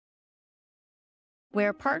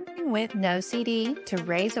We're partnering with OCD to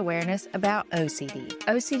raise awareness about OCD.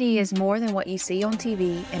 OCD is more than what you see on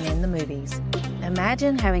TV and in the movies.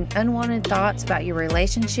 Imagine having unwanted thoughts about your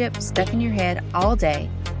relationship stuck in your head all day,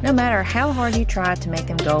 no matter how hard you try to make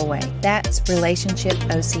them go away. That's relationship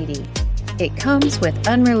OCD. It comes with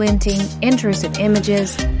unrelenting, intrusive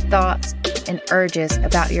images, thoughts, and urges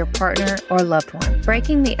about your partner or loved one.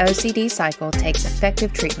 Breaking the OCD cycle takes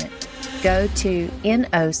effective treatment. Go to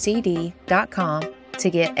nocd.com to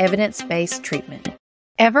get evidence-based treatment.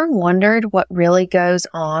 Ever wondered what really goes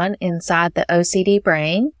on inside the OCD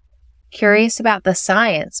brain? Curious about the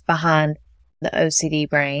science behind the OCD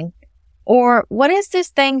brain? Or what is this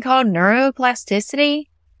thing called neuroplasticity?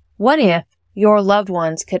 What if your loved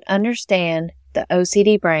ones could understand the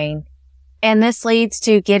OCD brain, and this leads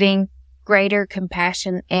to getting greater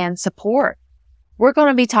compassion and support? We're going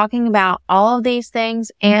to be talking about all of these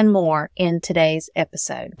things and more in today's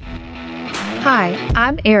episode. Hi,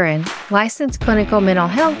 I'm Erin, licensed clinical mental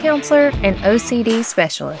health counselor and OCD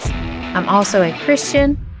specialist. I'm also a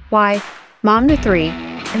Christian, wife, mom to 3,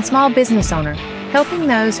 and small business owner, helping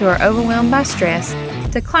those who are overwhelmed by stress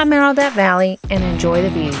to climb out of that valley and enjoy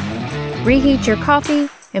the view. Reheat your coffee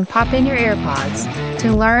and pop in your AirPods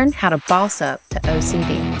to learn how to boss up to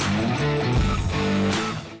OCD.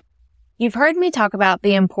 You've heard me talk about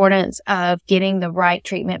the importance of getting the right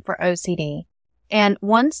treatment for OCD. And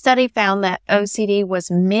one study found that OCD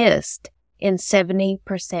was missed in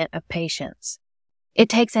 70% of patients. It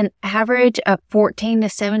takes an average of 14 to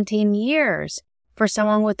 17 years for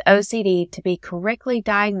someone with OCD to be correctly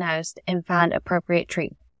diagnosed and find appropriate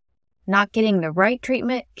treatment. Not getting the right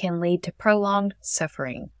treatment can lead to prolonged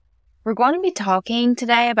suffering. We're going to be talking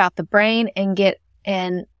today about the brain and get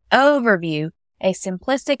an overview, a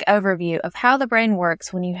simplistic overview of how the brain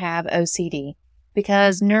works when you have OCD.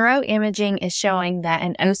 Because neuroimaging is showing that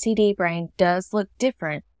an OCD brain does look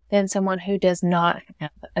different than someone who does not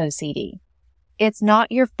have OCD. It's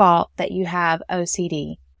not your fault that you have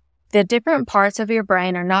OCD. The different parts of your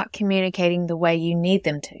brain are not communicating the way you need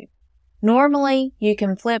them to. Normally, you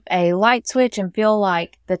can flip a light switch and feel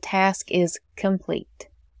like the task is complete.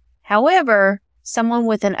 However, someone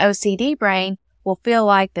with an OCD brain will feel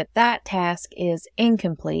like that task is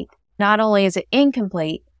incomplete. Not only is it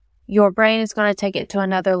incomplete, your brain is going to take it to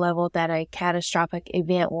another level that a catastrophic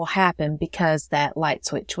event will happen because that light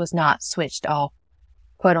switch was not switched off,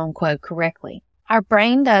 quote unquote, correctly. Our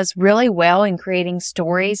brain does really well in creating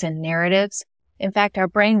stories and narratives. In fact, our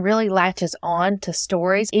brain really latches on to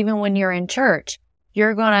stories. Even when you're in church,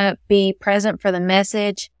 you're going to be present for the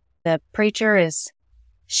message. The preacher is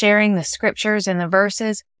sharing the scriptures and the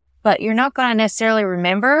verses, but you're not going to necessarily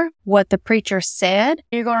remember what the preacher said.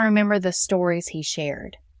 You're going to remember the stories he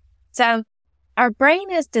shared. So our brain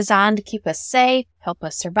is designed to keep us safe, help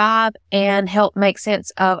us survive, and help make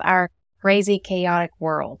sense of our crazy, chaotic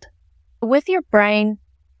world. With your brain,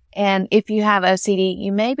 and if you have OCD,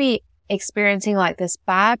 you may be experiencing like this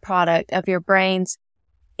byproduct of your brain's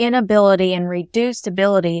inability and reduced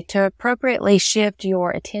ability to appropriately shift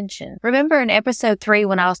your attention. Remember in episode 3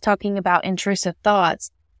 when I was talking about intrusive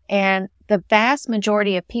thoughts, and the vast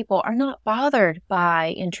majority of people are not bothered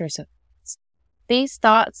by intrusive thoughts. These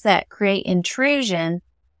thoughts that create intrusion,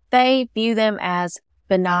 they view them as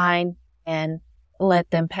benign and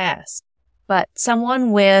let them pass. But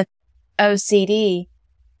someone with OCD,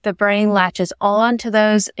 the brain latches on to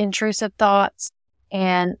those intrusive thoughts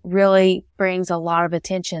and really brings a lot of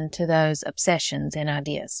attention to those obsessions and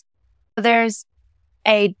ideas. There's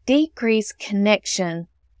a decreased connection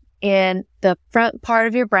in the front part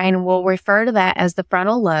of your brain, and we'll refer to that as the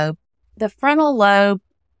frontal lobe. The frontal lobe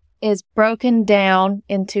is broken down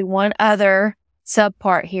into one other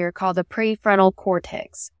subpart here called the prefrontal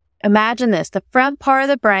cortex. Imagine this. The front part of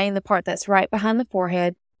the brain, the part that's right behind the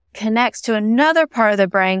forehead, connects to another part of the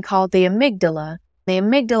brain called the amygdala. The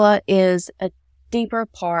amygdala is a deeper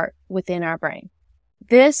part within our brain.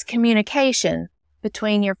 This communication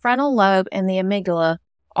between your frontal lobe and the amygdala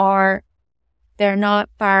they're not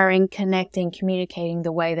firing, connecting, communicating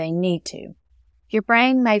the way they need to. Your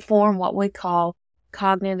brain may form what we call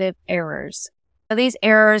cognitive errors. So these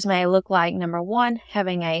errors may look like, number 1,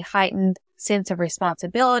 having a heightened sense of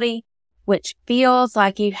responsibility, which feels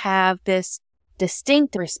like you have this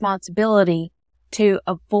distinct responsibility to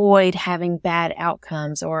avoid having bad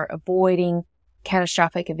outcomes or avoiding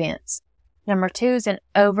catastrophic events. Number 2 is an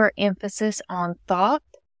overemphasis on thought.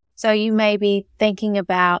 So you may be thinking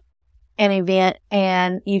about an event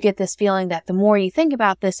and you get this feeling that the more you think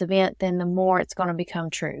about this event, then the more it's going to become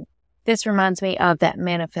true. This reminds me of that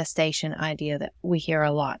manifestation idea that we hear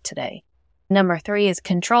a lot today. Number 3 is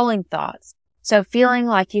controlling thoughts. So feeling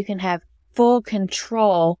like you can have full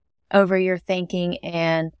control over your thinking,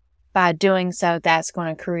 and by doing so, that's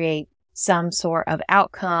going to create some sort of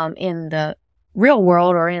outcome in the real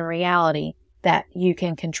world or in reality that you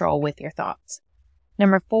can control with your thoughts.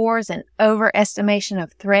 Number 4 is an overestimation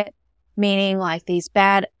of threat, meaning like these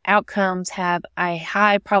bad outcomes have a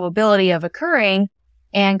high probability of occurring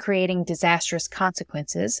and creating disastrous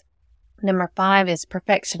consequences. Number 5 is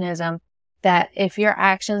perfectionism, that if your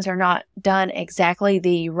actions are not done exactly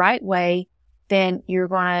the right way, then you're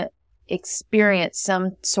going to experience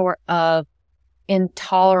some sort of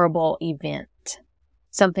intolerable event,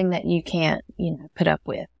 something that you can't, put up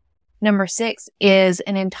with. Number 6 is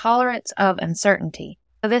an intolerance of uncertainty.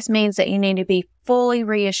 So this means that you need to be fully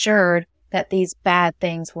reassured that these bad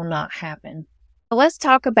things will not happen. So let's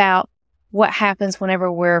talk about what happens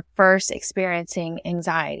whenever we're first experiencing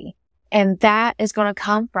anxiety. And that is going to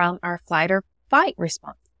come from our flight or fight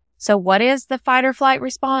response. So what is the fight or flight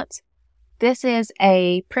response? This is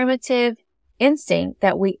a primitive instinct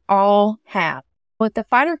that we all have. With the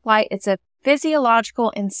fight or flight, it's a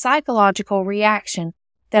physiological and psychological reaction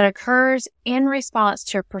that occurs in response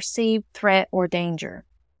to a perceived threat or danger.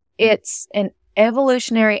 It's an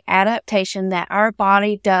evolutionary adaptation that our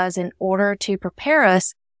body does in order to prepare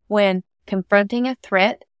us when confronting a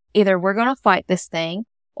threat. Either we're going to fight this thing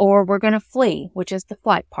or we're going to flee, which is the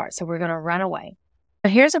flight part. So we're going to run away.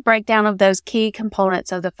 But here's a breakdown of those key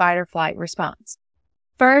components of the fight or flight response.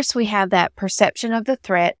 First, we have that perception of the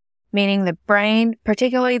threat, meaning the brain,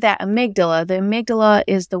 particularly that amygdala. The amygdala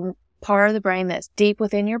is the part of the brain that's deep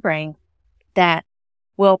within your brain that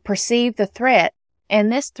will perceive the threat,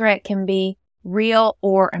 and this threat can be real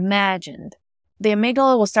or imagined. The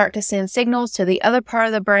amygdala will start to send signals to the other part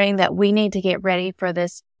of the brain that we need to get ready for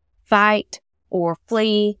this fight or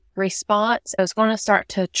flee response. So it's going to start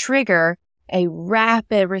to trigger a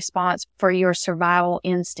rapid response for your survival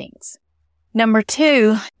instincts. Number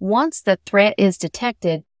 2, once the threat is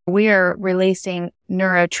detected, we are releasing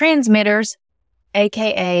neurotransmitters,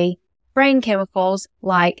 aka brain chemicals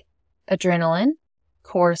like adrenaline,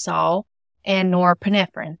 cortisol, and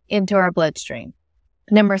norepinephrine into our bloodstream.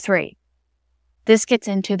 Number 3, this gets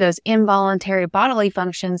into those involuntary bodily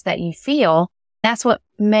functions that you feel. That's what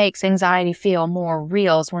makes anxiety feel more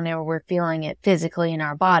real, is whenever we're feeling it physically in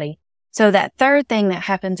our body. So that third thing that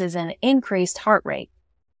happens is an increased heart rate.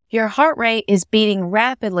 Your heart rate is beating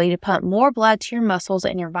rapidly to pump more blood to your muscles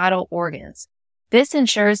and your vital organs. This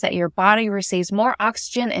ensures that your body receives more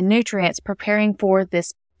oxygen and nutrients, preparing for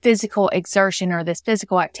this physical exertion or this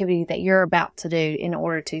physical activity that you're about to do in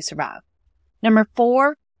order to survive. Number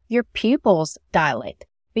 4, your pupils dilate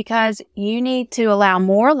because you need to allow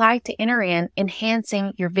more light to enter in,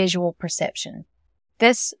 enhancing your visual perception.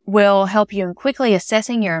 This will help you in quickly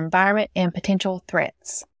assessing your environment and potential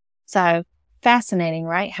threats. So, fascinating,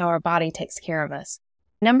 right? How our body takes care of us.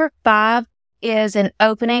 Number 5 is an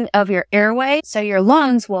opening of your airway, so your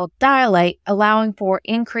lungs will dilate, allowing for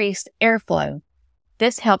increased airflow.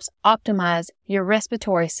 This helps optimize your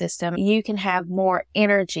respiratory system. You can have more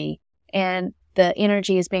energy, and the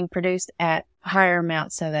energy is being produced at higher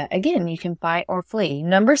amounts so that, again, you can fight or flee.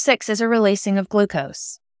 Number 6 is a releasing of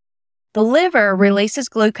glucose. The liver releases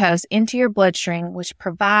glucose into your bloodstream, which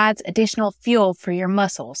provides additional fuel for your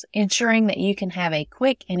muscles, ensuring that you can have a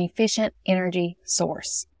quick and efficient energy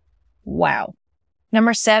source. Wow.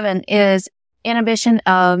 Number 7 is inhibition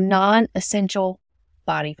of non-essential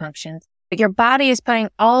body functions. Your body is putting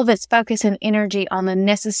all of its focus and energy on the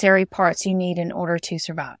necessary parts you need in order to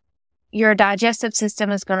survive. Your digestive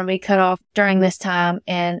system is going to be cut off during this time,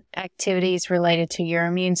 and activities related to your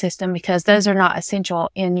immune system, because those are not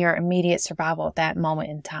essential in your immediate survival at that moment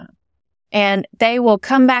in time. And they will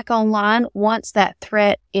come back online once that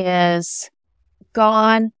threat is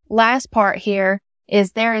gone. Last part here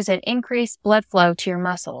is there is an increased blood flow to your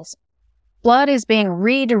muscles. Blood is being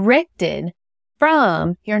redirected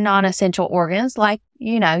from your non-essential organs like,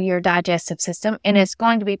 your digestive system, and it's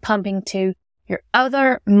going to be pumping to your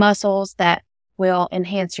other muscles that will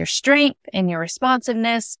enhance your strength and your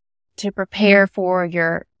responsiveness to prepare for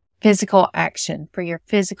your physical action, for your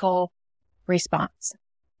physical response.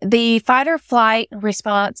 The fight or flight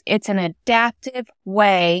response, it's an adaptive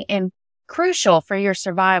way and crucial for your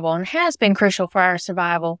survival, and has been crucial for our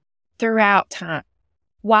survival throughout time.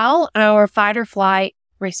 While our fight or flight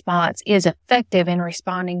response is effective in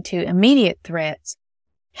responding to immediate threats,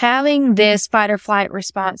 having this fight or flight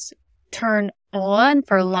response turn on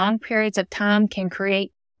for long periods of time can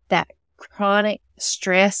create that chronic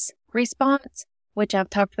stress response, which I've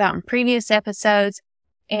talked about in previous episodes,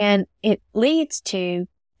 and it leads to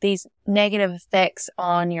these negative effects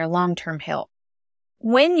on your long-term health.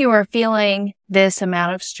 When you are feeling this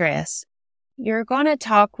amount of stress, you're going to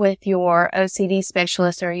talk with your OCD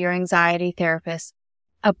specialist or your anxiety therapist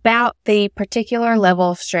about the particular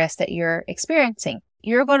level of stress that you're experiencing.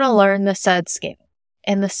 You're going to learn the SUD scale.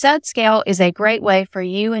 And the SUD scale is a great way for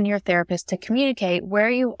you and your therapist to communicate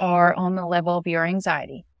where you are on the level of your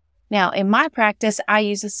anxiety. Now, in my practice, I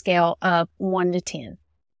use a scale of 1 to 10.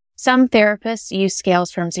 Some therapists use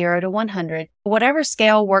scales from 0 to 100. Whatever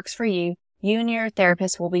scale works for you, you and your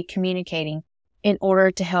therapist will be communicating in order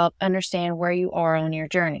to help understand where you are on your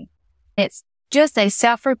journey. It's just a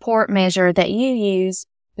self-report measure that you use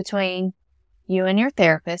between you and your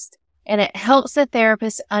therapist, and it helps the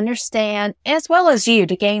therapist understand, as well as you,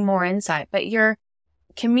 to gain more insight. But you're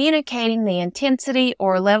communicating the intensity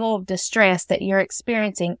or level of distress that you're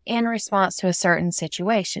experiencing in response to a certain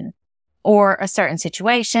situation,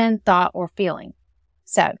 thought, or feeling.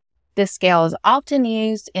 So, this scale is often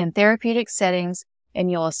used in therapeutic settings, and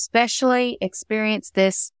you'll especially experience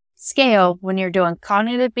this scale when you're doing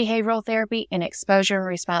cognitive behavioral therapy and exposure and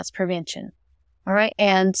response prevention. All right.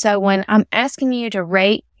 And so when I'm asking you to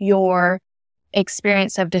rate your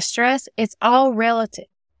experience of distress, it's all relative.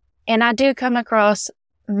 And I do come across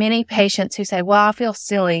many patients who say, well, I feel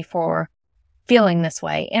silly for feeling this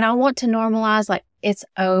way. And I want to normalize, like, it's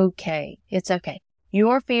okay. It's okay.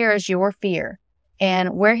 Your fear is your fear.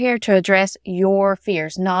 And we're here to address your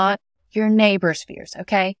fears, not your neighbor's fears.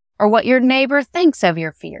 Okay. Or what your neighbor thinks of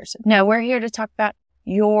your fears. No, we're here to talk about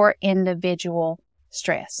your individual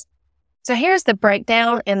stress. So here's the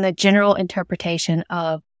breakdown and the general interpretation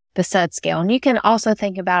of the SUD scale. And you can also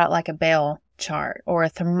think about it like a bell chart or a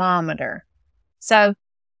thermometer. So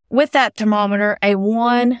with that thermometer, a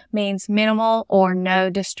 1 means minimal or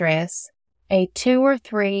no distress. A 2 or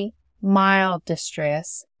 3, mild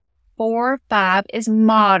distress. 4 or 5 is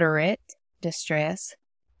moderate distress.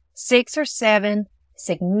 6 or 7,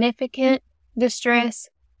 significant distress.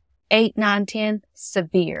 8, 9, 10,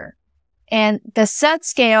 severe. And the SUD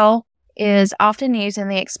scale is often used in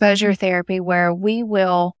the exposure therapy, where we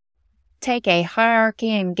will take a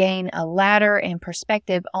hierarchy and gain a ladder and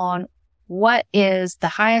perspective on what is the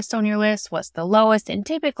highest on your list, what's the lowest, and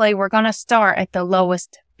typically we're going to start at the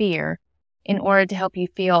lowest fear in order to help you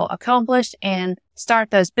feel accomplished and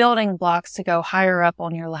start those building blocks to go higher up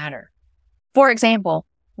on your ladder. For example,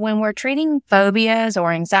 when we're treating phobias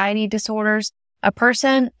or anxiety disorders, a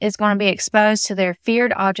person is going to be exposed to their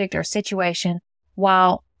feared object or situation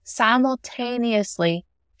while simultaneously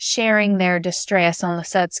sharing their distress on the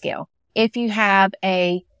SUD scale. If you have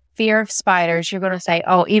a fear of spiders, you're going to say,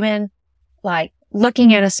 oh, even like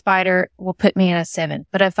looking at a spider will put me at a 7.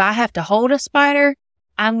 But if I have to hold a spider,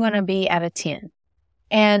 I'm going to be at a 10.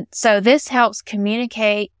 And so this helps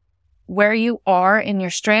communicate where you are in your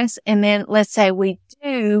stress. And then let's say we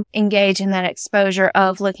do engage in that exposure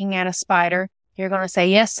of looking at a spider. You're going to say,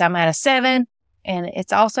 yes, I'm at a 7. And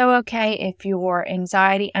it's also okay if your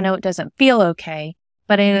anxiety, I know it doesn't feel okay,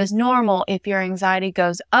 but it is normal if your anxiety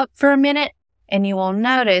goes up for a minute, and you will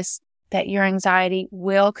notice that your anxiety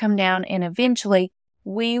will come down, and eventually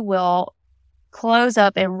we will close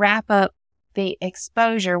up and wrap up the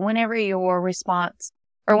exposure whenever your response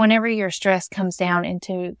or whenever your stress comes down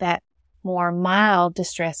into that more mild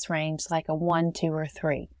distress range, like a 1, 2, or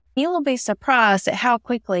 3. You will be surprised at how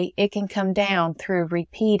quickly it can come down through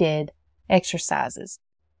repeated exercises.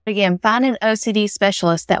 Again, find an OCD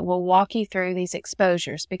specialist that will walk you through these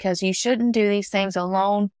exposures, because you shouldn't do these things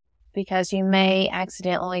alone, because you may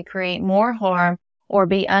accidentally create more harm or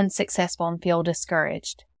be unsuccessful and feel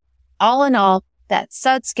discouraged. All in all, that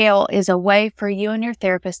SUD scale is a way for you and your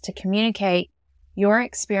therapist to communicate your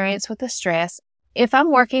experience with the stress. If I'm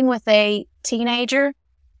working with a teenager,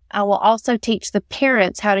 I will also teach the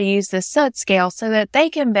parents how to use the SUD scale so that they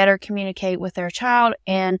can better communicate with their child,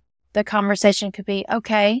 and the conversation could be,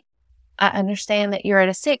 okay, I understand that you're at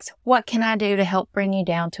a 6. What can I do to help bring you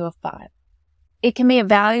down to a 5? It can be a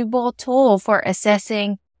valuable tool for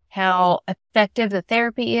assessing how effective the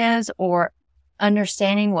therapy is, or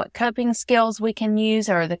understanding what coping skills we can use,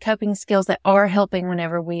 or the coping skills that are helping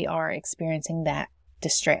whenever we are experiencing that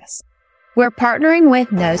distress. We're partnering with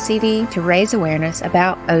OCD to raise awareness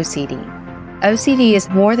about OCD. OCD is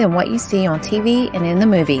more than what you see on TV and in the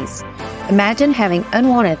movies. Imagine having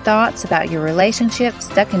unwanted thoughts about your relationship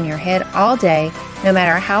stuck in your head all day, no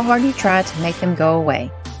matter how hard you try to make them go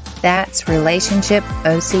away. That's relationship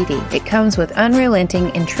OCD. It comes with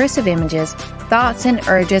unrelenting, intrusive images, thoughts, and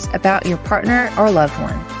urges about your partner or loved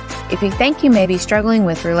one. If you think you may be struggling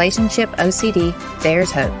with relationship OCD,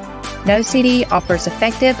 there's hope. NoCD offers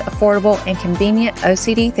effective, affordable, and convenient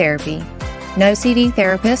OCD therapy. NoCD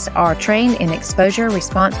therapists are trained in exposure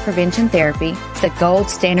response prevention therapy, the gold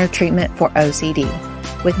standard treatment for OCD.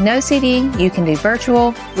 With NoCD, you can do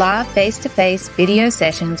virtual, live face-to-face video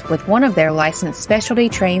sessions with one of their licensed specialty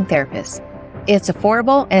trained therapists. It's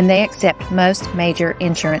affordable and they accept most major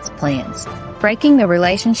insurance plans. Breaking the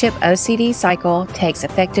relationship OCD cycle takes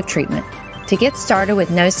effective treatment. To get started with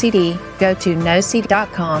NoCD, go to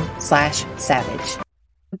nocd.com/savage.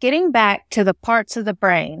 Getting back to the parts of the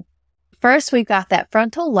brain, first we've got that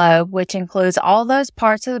frontal lobe, which includes all those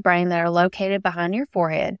parts of the brain that are located behind your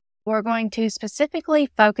forehead. We're going to specifically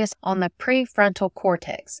focus on the prefrontal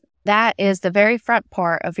cortex. That is the very front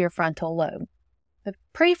part of your frontal lobe. The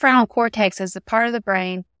prefrontal cortex is the part of the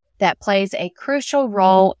brain that plays a crucial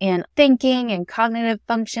role in thinking and cognitive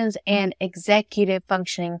functions and executive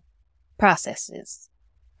functioning processes.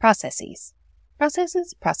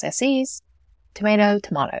 Tomato.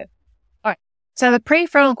 All right. So the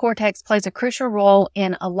prefrontal cortex plays a crucial role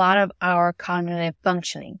in a lot of our cognitive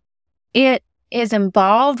functioning. It is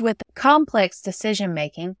involved with complex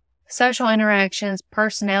decision-making, social interactions,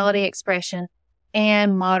 personality expression,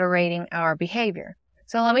 and moderating our behavior.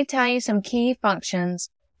 So let me tell you some key functions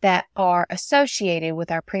that are associated with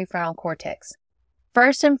our prefrontal cortex.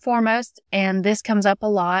 First and foremost, and this comes up a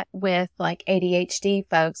lot with like ADHD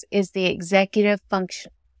folks, is the executive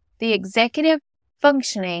function. The executive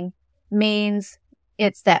functioning means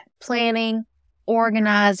it's that planning,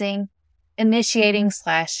 organizing,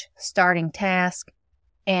 initiating/starting task,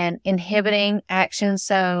 and inhibiting action.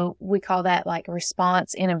 So we call that like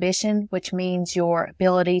response inhibition, which means your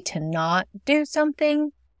ability to not do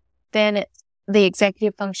something. Then the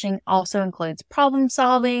executive functioning also includes problem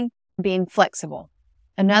solving, being flexible.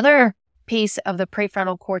 Another piece of the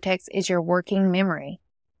prefrontal cortex is your working memory.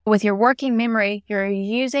 With your working memory, you're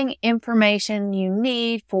using information you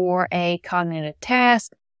need for a cognitive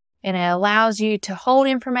task, and it allows you to hold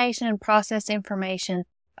information and process information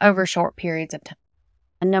over short periods of time.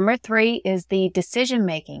 And number 3 is the decision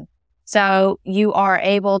making. So you are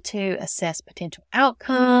able to assess potential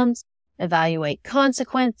outcomes, evaluate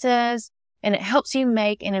consequences, and it helps you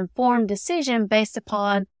make an informed decision based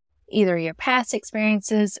upon either your past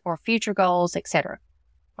experiences or future goals, etc.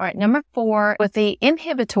 All right, number 4, with the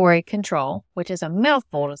inhibitory control, which is a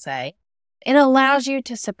mouthful to say, it allows you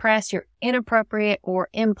to suppress your inappropriate or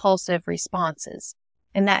impulsive responses.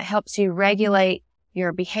 And that helps you regulate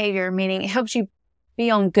your behavior, meaning it helps you be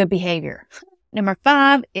on good behavior. Number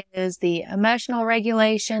 5 is the emotional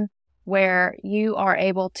regulation, where you are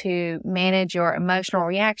able to manage your emotional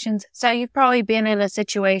reactions. So you've probably been in a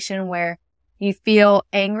situation where you feel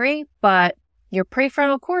angry, but your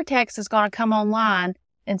prefrontal cortex is going to come online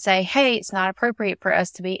and say, hey, it's not appropriate for us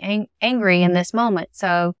to be angry in this moment.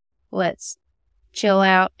 So let's chill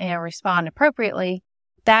out and respond appropriately.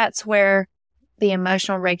 That's where the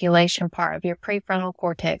emotional regulation part of your prefrontal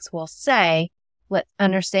cortex will say, let's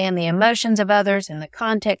understand the emotions of others in the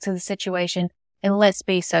context of the situation, and let's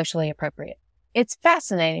be socially appropriate. It's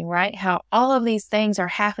fascinating, right? How all of these things are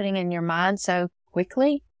happening in your mind so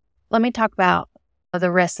quickly. Let me talk about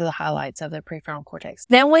the rest of the highlights of the prefrontal cortex.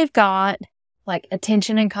 Then we've got like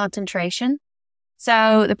attention and concentration.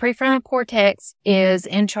 So the prefrontal cortex is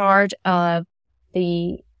in charge of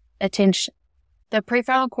the attention. The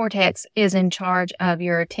prefrontal cortex is in charge of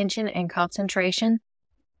your attention and concentration.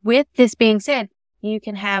 With this being said, you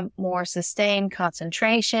can have more sustained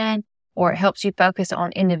concentration, or it helps you focus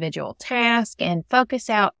on individual tasks and focus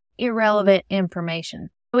out irrelevant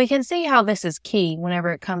information. We can see how this is key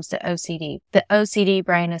whenever it comes to OCD. The OCD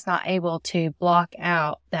brain is not able to block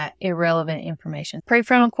out that irrelevant information.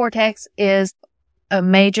 Prefrontal cortex is a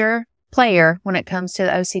major player when it comes to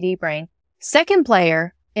the OCD brain. Second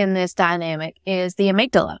player in this dynamic is the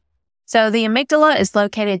amygdala. So the amygdala is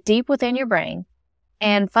located deep within your brain.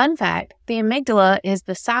 And fun fact, the amygdala is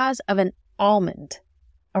the size of an almond.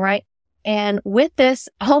 All right. And with this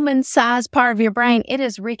almond-sized part of your brain, it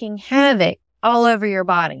is wreaking havoc all over your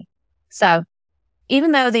body. So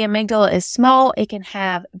even though the amygdala is small, it can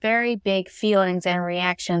have very big feelings and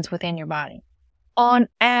reactions within your body. On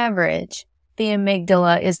average, the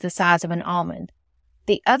amygdala is the size of an almond.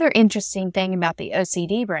 The other interesting thing about the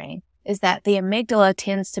OCD brain is that the amygdala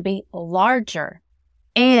tends to be larger.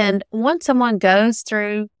 And once someone goes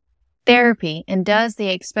through therapy and does the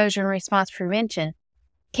exposure and response prevention,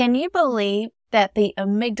 can you believe that the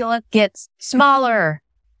amygdala gets smaller?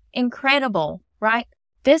 Incredible, right?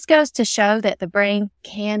 This goes to show that the brain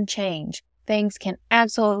can change. Things can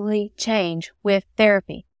absolutely change with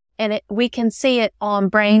therapy. And we can see it on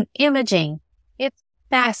brain imaging. It's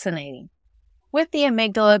fascinating. With the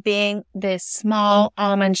amygdala being this small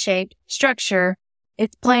almond-shaped structure,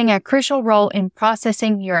 it's playing a crucial role in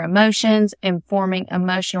processing your emotions and forming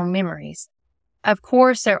emotional memories. Of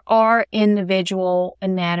course, there are individual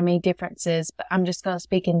anatomy differences, but I'm just going to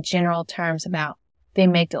speak in general terms about the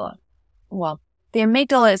amygdala. Well, the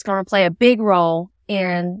amygdala is going to play a big role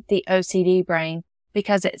in the OCD brain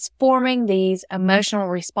because it's forming these emotional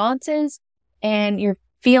responses, and you're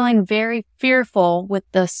feeling very fearful with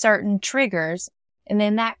the certain triggers, and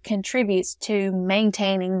then that contributes to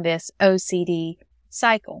maintaining this OCD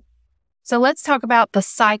cycle. So let's talk about the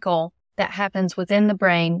cycle that happens within the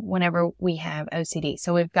brain whenever we have OCD.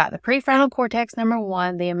 So we've got the prefrontal cortex, number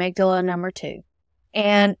 1, the amygdala, number 2.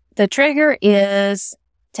 And the trigger is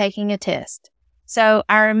taking a test. So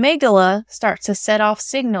our amygdala starts to set off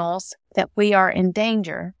signals that we are in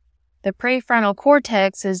danger. The prefrontal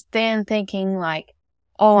cortex is then thinking like,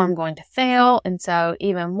 oh, I'm going to fail. And so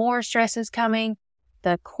even more stress is coming.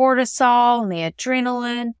 The cortisol and the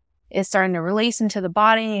adrenaline is starting to release into the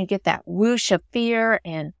body, and you get that whoosh of fear,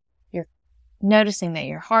 and you're noticing that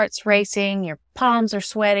your heart's racing, your palms are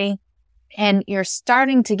sweaty, and you're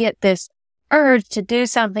starting to get this urge to do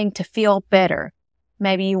something to feel better.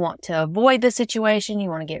 Maybe you want to avoid the situation, you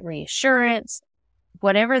want to get reassurance,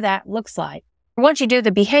 whatever that looks like. Once you do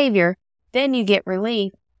the behavior, then you get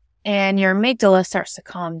relief and your amygdala starts to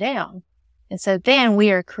calm down. And so then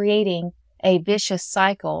we are creating a vicious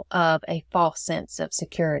cycle of a false sense of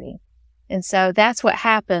security. And so that's what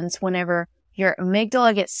happens whenever your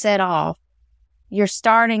amygdala gets set off. You're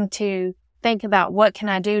starting to think about, what can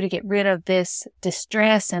I do to get rid of this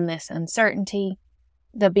distress and this uncertainty?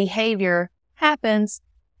 The behavior happens,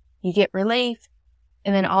 you get relief,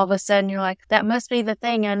 and then all of a sudden you're like, that must be the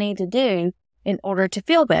thing I need to do in order to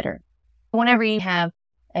feel better. Whenever you have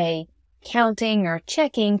a counting or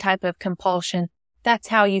checking type of compulsion, that's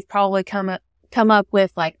how you've probably come up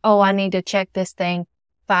with like, oh, I need to check this thing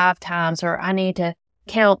 5 times, or I need to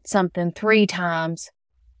count something 3 times,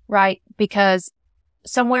 right? Because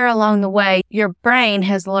somewhere along the way, your brain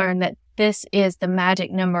has learned that this is the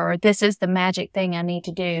magic number, or this is the magic thing I need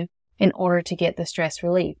to do in order to get the stress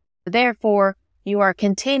relief. Therefore, you are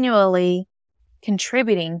continually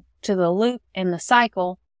contributing to the loop and the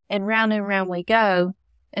cycle, and round we go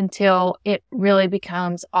until it really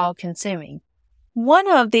becomes all-consuming.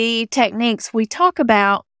 One of the techniques we talk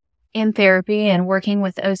about in therapy and working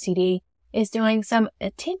with OCD is doing some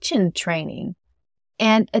attention training.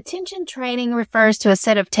 And attention training refers to a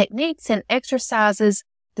set of techniques and exercises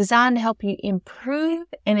designed to help you improve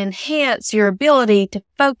and enhance your ability to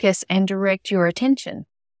focus and direct your attention.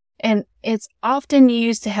 And it's often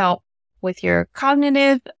used to help with your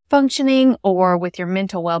cognitive functioning or with your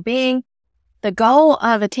mental well-being. The goal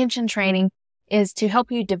of attention training is to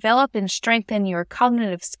help you develop and strengthen your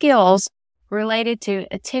cognitive skills related to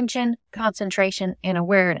attention, concentration, and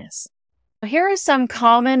awareness. Here are some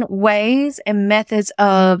common ways and methods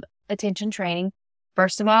of attention training.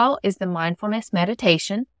 First of all is the mindfulness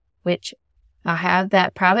meditation, which I have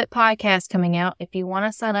that private podcast coming out. If you want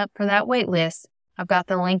to sign up for that wait list, I've got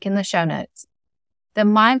the link in the show notes. The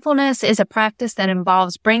mindfulness is a practice that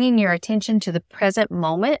involves bringing your attention to the present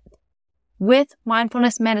moment. With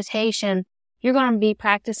mindfulness meditation, you're going to be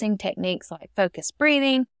practicing techniques like focused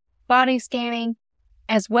breathing, body scanning,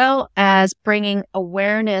 as well as bringing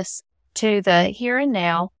awareness to the here and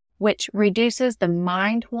now, which reduces the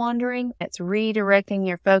mind wandering. It's redirecting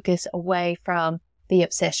your focus away from the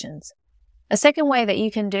obsessions. A second way that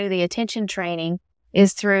you can do the attention training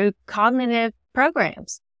is through cognitive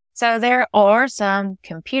programs. So there are some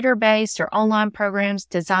computer-based or online programs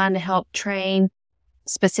designed to help train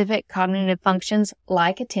specific cognitive functions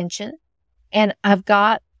like attention. And I've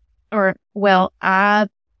got a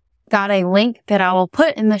link that I will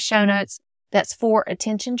put in the show notes that's for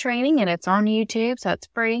attention training, and it's on YouTube, so it's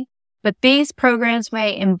free. But these programs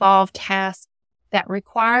may involve tasks that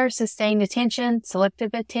require sustained attention, selective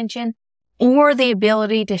attention, or the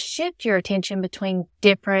ability to shift your attention between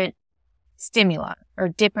different stimuli or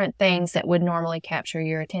different things that would normally capture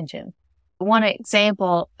your attention. One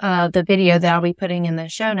example of the video that I'll be putting in the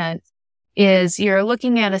show notes is you're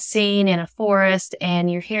looking at a scene in a forest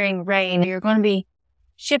and you're hearing rain. You're going to be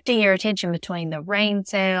shifting your attention between the rain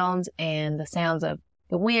sounds and the sounds of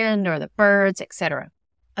the wind or the birds, etc.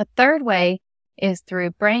 A third way is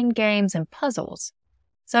through brain games and puzzles.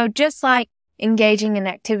 So just like engaging in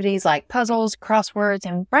activities like puzzles, crosswords,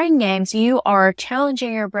 and brain games, you are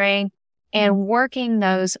challenging your brain and working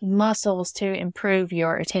those muscles to improve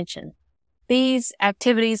your attention. These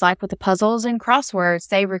activities, like with the puzzles and crosswords,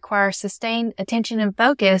 they require sustained attention and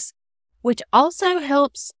focus, which also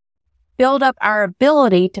helps build up our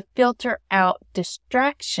ability to filter out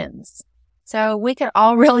distractions. So we could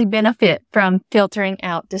all really benefit from filtering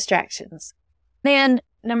out distractions. Then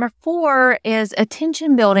Number 4 is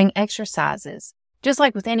attention building exercises. Just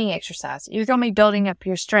like with any exercise, you're going to be building up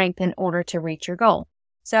your strength in order to reach your goal.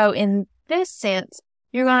 So in this sense,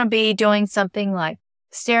 you're going to be doing something like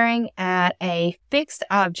staring at a fixed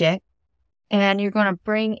object, and you're going to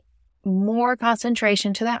bring more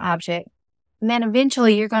concentration to that object. And then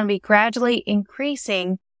eventually you're going to be gradually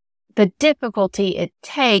increasing the difficulty it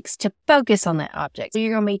takes to focus on that object. So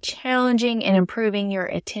you're going to be challenging and improving your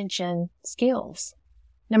attention skills.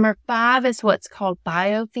 Number 5 is what's called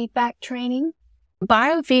biofeedback training.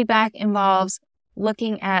 Biofeedback involves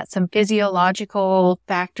looking at some physiological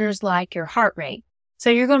factors like your heart rate. So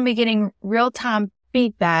you're going to be getting real-time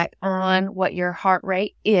feedback on what your heart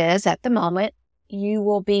rate is at the moment. You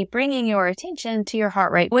will be bringing your attention to your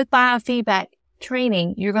heart rate. With biofeedback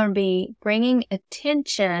training, you're going to be bringing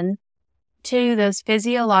attention to those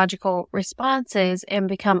physiological responses and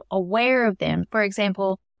become aware of them. For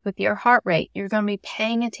example, with your heart rate, you're going to be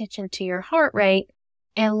paying attention to your heart rate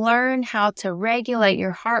and learn how to regulate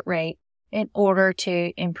your heart rate in order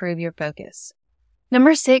to improve your focus.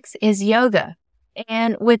 Number 6 is yoga.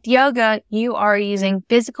 And with yoga, you are using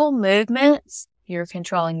physical movements. You're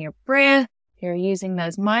controlling your breath. You're using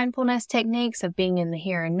those mindfulness techniques of being in the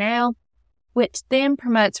here and now, which then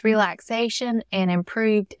promotes relaxation and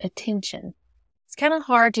improved attention. It's kind of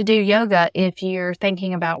hard to do yoga if you're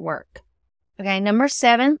thinking about work. Okay, number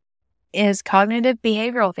 7 is cognitive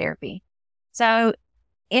behavioral therapy. So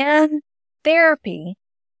in therapy,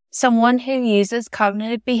 someone who uses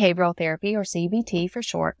cognitive behavioral therapy, or CBT for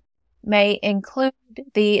short, may include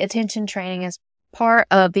the attention training as part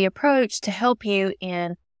of the approach to help you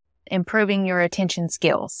in improving your attention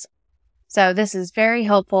skills. So this is very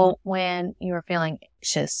helpful when you're feeling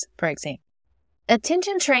anxious, for example.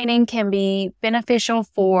 Attention training can be beneficial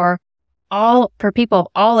for people of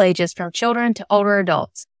all ages, from children to older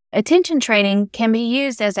adults. Attention training can be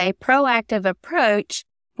used as a proactive approach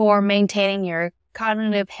for maintaining your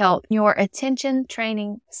cognitive health. Your attention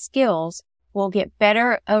training skills will get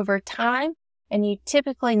better over time, and you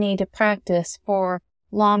typically need to practice for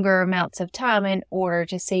longer amounts of time in order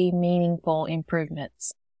to see meaningful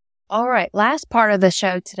improvements. All right, last part of the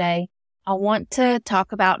show today, I want to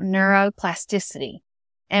talk about neuroplasticity.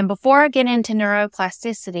 And before I get into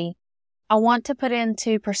neuroplasticity, I want to put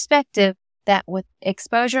into perspective that with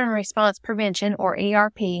exposure and response prevention, or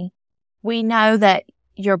ERP, we know that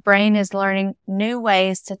your brain is learning new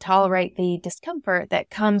ways to tolerate the discomfort that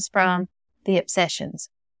comes from the obsessions.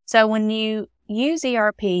 So when you use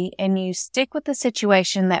ERP and you stick with the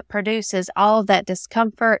situation that produces all of that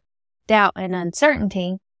discomfort, doubt, and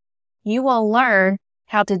uncertainty, you will learn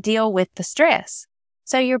how to deal with the stress.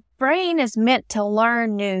 So your brain is meant to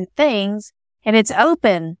learn new things, and it's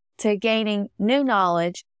open to gaining new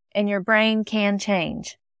knowledge, and your brain can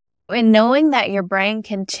change. And knowing that your brain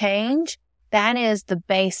can change, that is the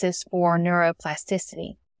basis for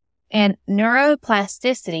neuroplasticity. And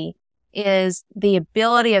neuroplasticity is the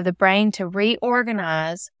ability of the brain to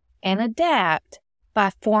reorganize and adapt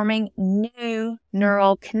by forming new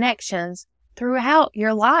neural connections throughout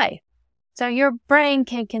your life. So your brain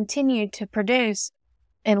can continue to produce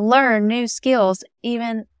and learn new skills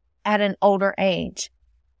even at an older age.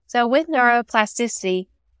 So with neuroplasticity,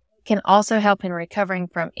 it can also help in recovering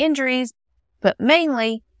from injuries, but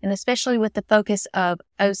mainly, and especially with the focus of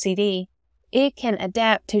OCD, it can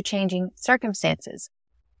adapt to changing circumstances.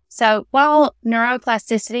 So while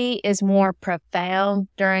neuroplasticity is more profound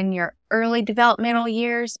during your early developmental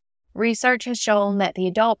years, research has shown that the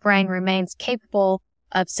adult brain remains capable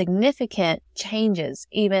of significant changes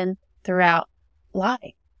even throughout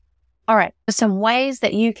life. All right, some ways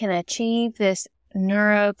that you can achieve this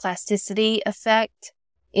neuroplasticity effect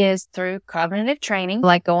is through cognitive training,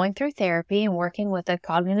 like going through therapy and working with a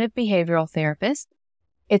cognitive behavioral therapist.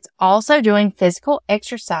 It's also doing physical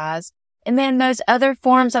exercise, and then those other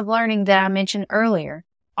forms of learning that I mentioned earlier.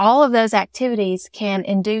 All of those activities can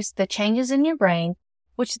induce the changes in your brain,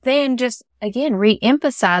 which then just, again,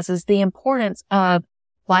 re-emphasizes the importance of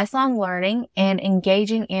lifelong learning and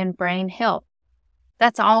engaging in brain health.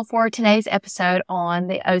 That's all for today's episode on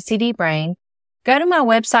the OCD brain. Go to my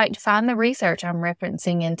website to find the research I'm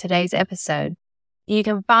referencing in today's episode. You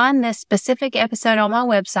can find this specific episode on my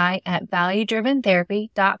website at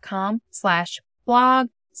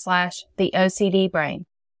valuedriventherapy.com/blog/the-OCD-brain.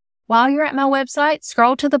 While you're at my website,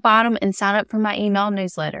 scroll to the bottom and sign up for my email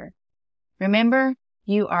newsletter. Remember,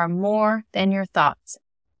 you are more than your thoughts.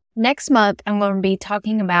 Next month, I'm going to be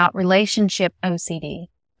talking about relationship OCD.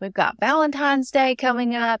 We've got Valentine's Day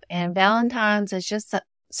coming up, and Valentine's is just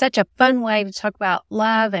such a fun way to talk about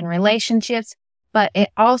love and relationships, but it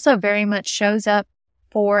also very much shows up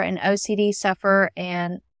for an OCD sufferer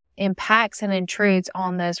and impacts and intrudes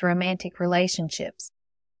on those romantic relationships.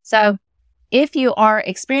 So if you are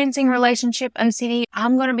experiencing relationship OCD,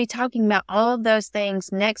 I'm going to be talking about all of those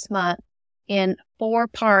things next month in 4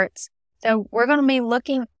 parts. So we're going to be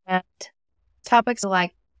looking at topics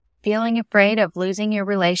like feeling afraid of losing your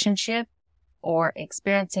relationship, or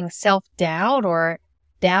experiencing self-doubt or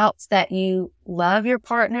doubts that you love your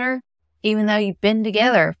partner even though you've been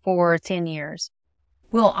together for 10 years.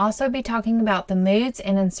 We'll also be talking about the moods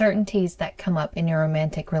and uncertainties that come up in your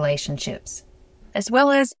romantic relationships, as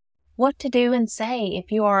well as what to do and say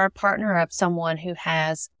if you are a partner of someone who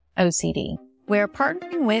has OCD. We're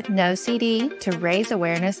partnering with NoCD to raise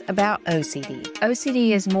awareness about OCD.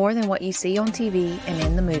 OCD is more than what you see on TV and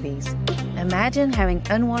in the movies. Imagine having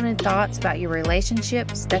unwanted thoughts about your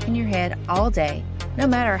relationship stuck in your head all day, no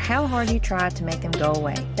matter how hard you try to make them go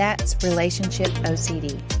away. That's relationship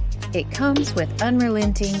OCD. It comes with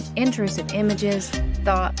unrelenting, intrusive images,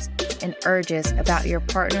 thoughts, and urges about your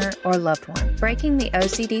partner or loved one. Breaking the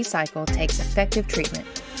OCD cycle takes effective treatment.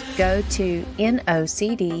 Go to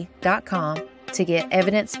nocd.com to get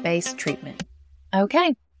evidence-based treatment.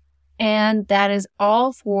 Okay, and that is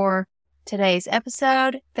all for today's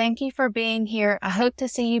episode. Thank you for being here. I hope to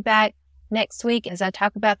see you back next week as I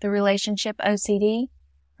talk about the relationship OCD.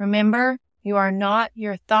 Remember, you are not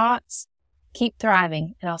your thoughts. Keep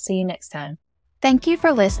thriving, and I'll see you next time. Thank you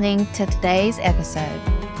for listening to today's episode.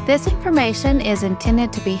 This information is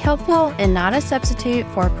intended to be helpful and not a substitute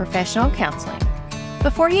for professional counseling.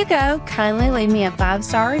 Before you go, kindly leave me a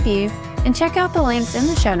 5-star review and check out the links in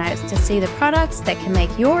the show notes to see the products that can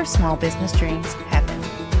make your small business dreams happen.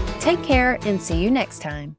 Take care and see you next time.